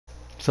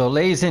So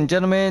ladies and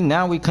gentlemen,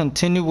 now we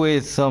continue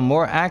with some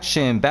more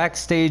action,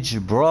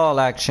 backstage brawl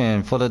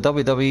action for the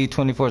WWE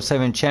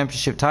 24/7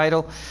 championship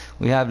title.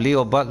 We have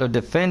Leo Butler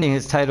defending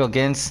his title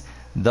against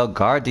the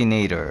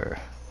Gardynator.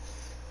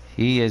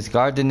 He is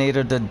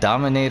Gardynator, the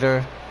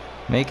Dominator,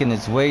 making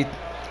his way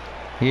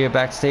here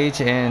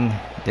backstage, and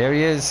there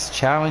he is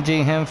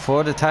challenging him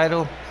for the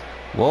title.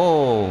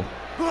 Whoa!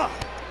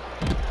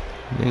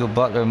 Leo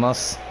Butler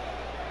must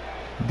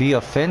be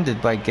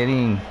offended by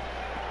getting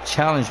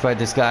challenged by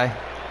this guy.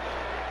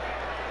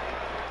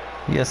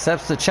 He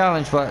accepts the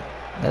challenge, but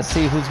let's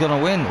see who's gonna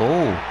win.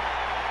 Oh,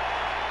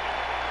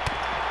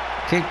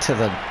 kick to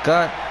the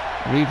gut,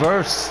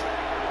 reverse,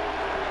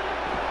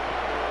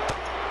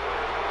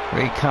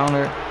 great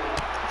counter,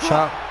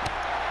 chop,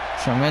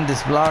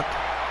 tremendous block,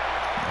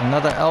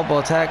 another elbow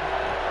attack,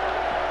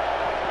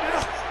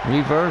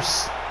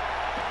 reverse,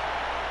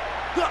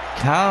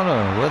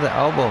 counter with the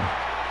elbow,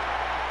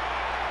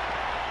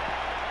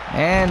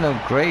 and a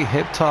great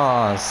hip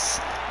toss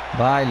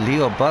by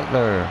Leo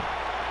Butler.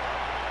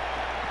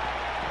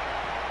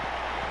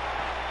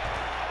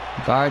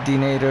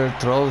 Gardynator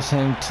throws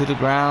him to the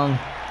ground.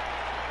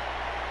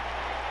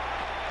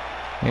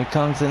 Here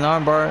comes an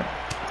armbar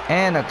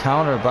and a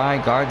counter by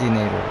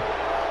Gardynator.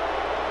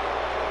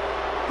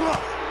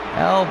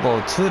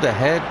 Elbow to the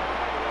head.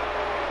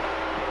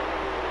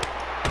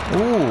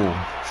 Ooh,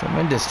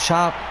 tremendous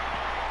chop.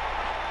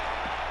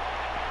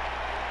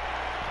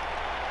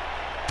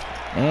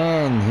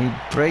 And he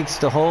breaks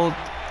the hold.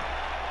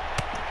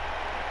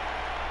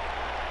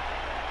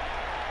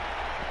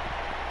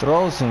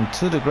 Throws him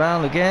to the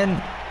ground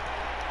again.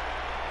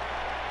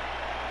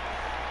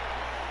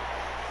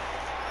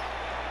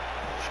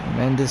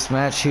 Tremendous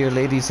match here,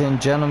 ladies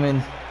and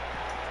gentlemen.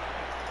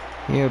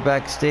 Here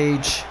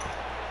backstage.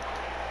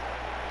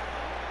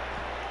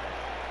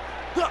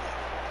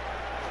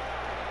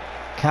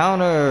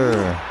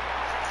 Counter.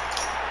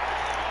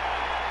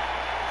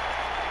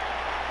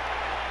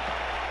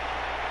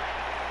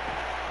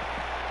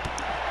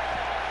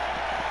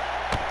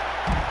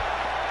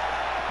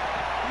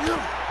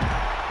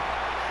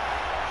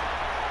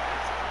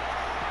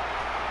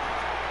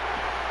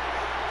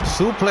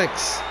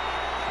 Suplex.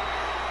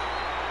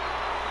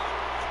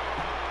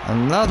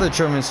 Another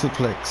German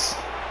suplex.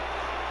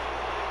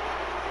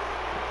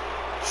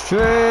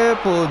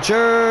 Triple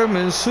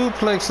German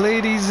suplex,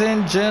 ladies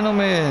and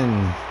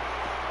gentlemen.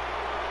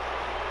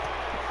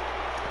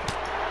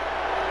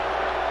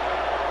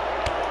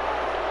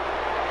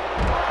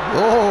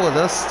 Oh,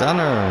 the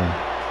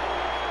stunner.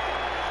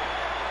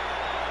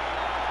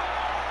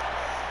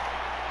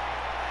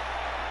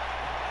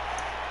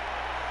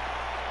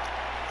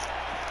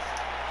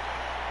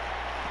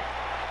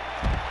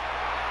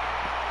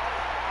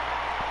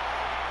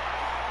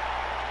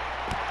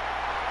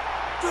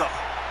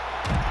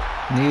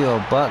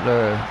 Leo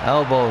Butler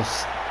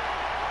elbows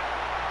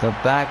the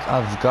back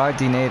of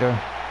Gardynator.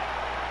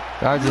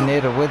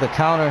 Gardynator with a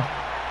counter.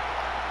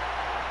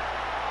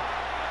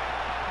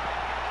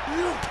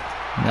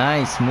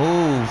 Nice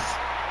move.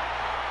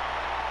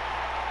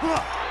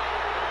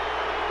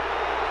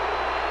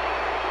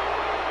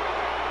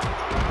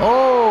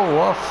 Oh,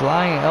 what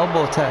flying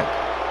elbow attack.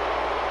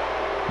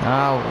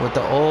 Now with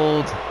the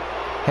old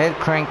head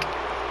crank.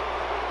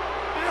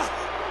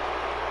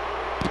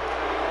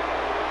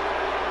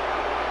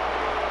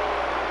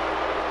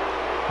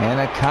 And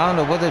a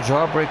counter with a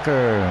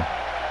jawbreaker.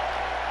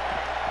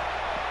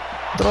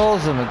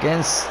 Throws him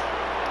against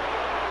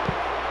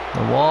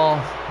the wall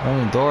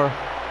and the door.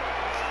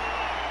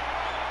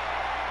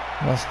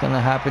 What's gonna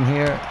happen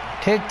here?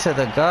 Kick to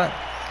the gut.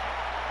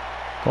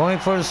 Going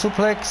for the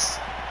suplex.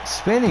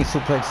 Spinning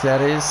suplex, that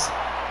is.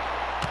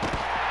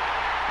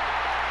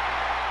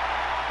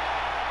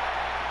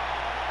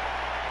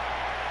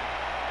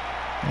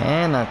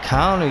 And a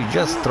counter, he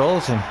just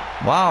throws him.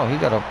 Wow, he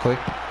got up quick.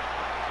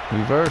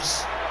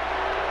 Reverse.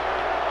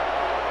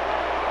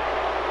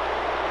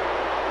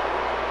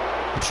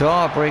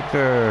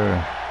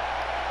 Jawbreaker.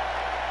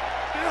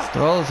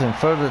 Throws him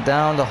further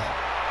down the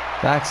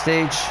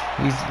backstage.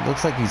 He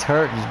looks like he's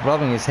hurt. He's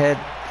rubbing his head.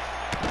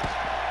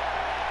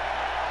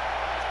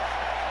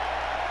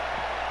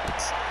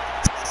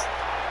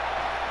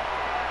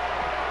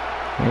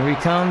 Here he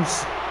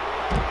comes.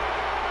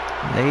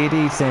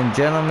 Ladies and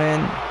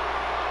gentlemen,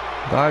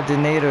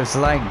 Gardynator's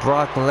like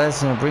Brock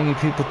Lesnar, bringing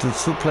people to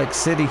Suplex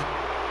City.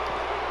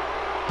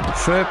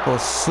 Triple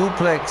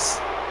suplex.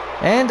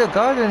 And the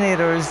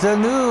Gardynator is the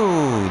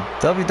new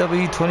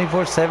WWE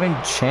 24/7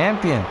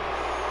 champion.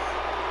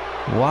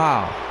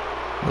 Wow.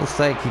 Looks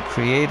like he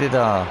created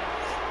a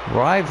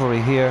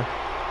rivalry here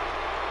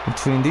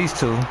between these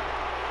two.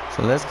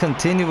 So let's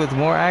continue with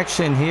more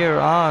action here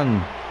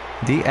on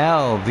the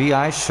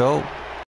LVI show.